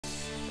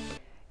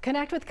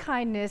Connect with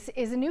Kindness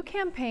is a new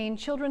campaign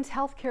Children's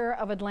Healthcare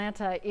of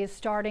Atlanta is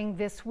starting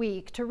this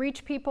week to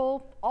reach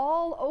people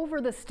all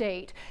over the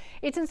state.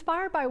 It's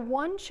inspired by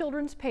one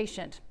children's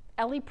patient,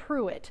 Ellie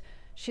Pruitt.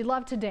 She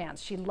loved to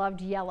dance, she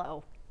loved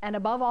yellow, and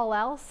above all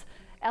else,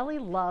 Ellie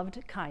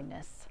loved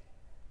kindness.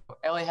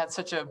 Ellie had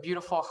such a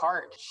beautiful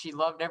heart. She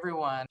loved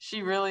everyone.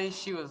 She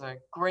was a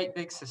great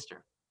big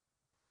sister.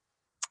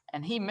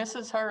 And he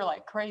misses her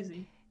like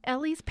crazy.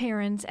 Ellie's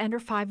parents and her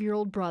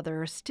 5-year-old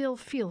brother still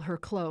feel her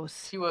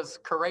close. She was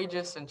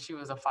courageous and she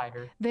was a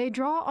fighter. They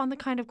draw on the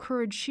kind of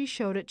courage she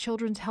showed at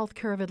Children's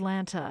Healthcare of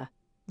Atlanta.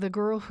 The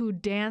girl who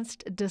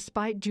danced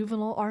despite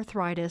juvenile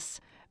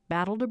arthritis,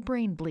 battled a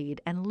brain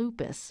bleed and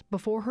lupus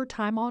before her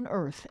time on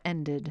Earth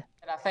ended.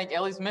 And I think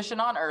Ellie's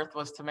mission on Earth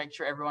was to make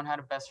sure everyone had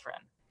a best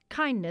friend.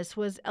 Kindness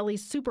was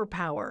Ellie's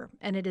superpower,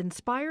 and it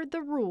inspired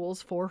the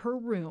rules for her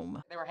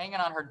room. They were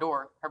hanging on her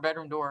door, her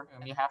bedroom door.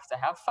 You have to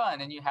have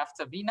fun and you have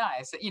to be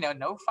nice,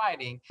 no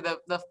fighting.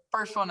 The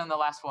first one and the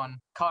last one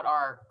caught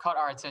our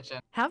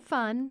attention. Have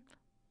fun,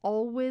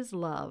 always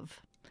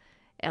love.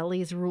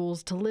 Ellie's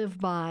rules to live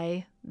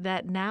by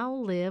that now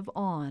live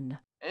on.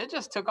 It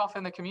just took off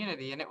in the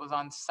community, and it was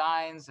on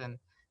signs, and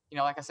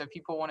like I said,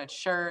 people wanted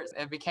shirts.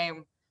 It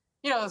became,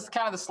 it's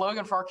kind of the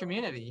slogan for our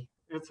community.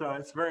 It's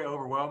very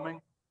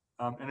overwhelming.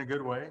 In a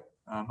good way.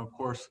 Of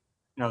course,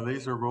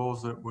 these are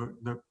rules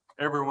that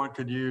everyone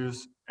could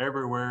use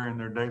everywhere in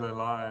their daily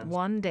lives.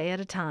 One day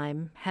at a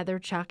time, Heather,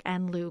 Chuck,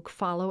 and Luke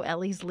follow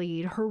Ellie's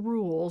lead, her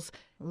rules,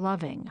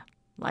 loving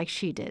like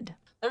she did.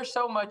 There's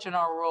so much in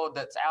our world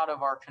that's out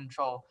of our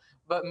control,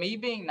 but me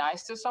being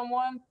nice to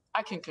someone,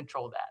 I can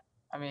control that.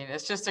 I mean,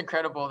 it's just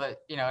incredible that,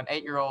 an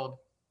 8-year-old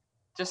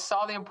just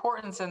saw the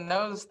importance in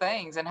those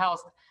things and how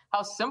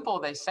simple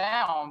they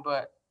sound.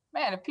 But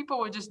man, if people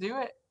would just do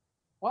it,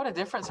 what a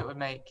difference it would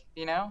make,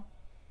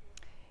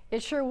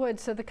 It sure would.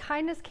 So the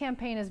kindness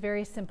campaign is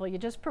very simple. You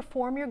just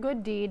perform your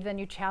good deed, then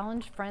you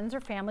challenge friends or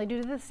family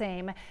to do the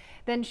same.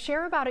 Then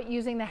share about it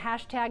using the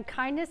hashtag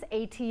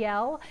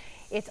KindnessATL.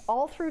 It's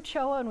all through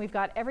CHOA, and we've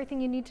got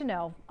everything you need to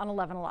know on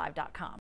 11alive.com.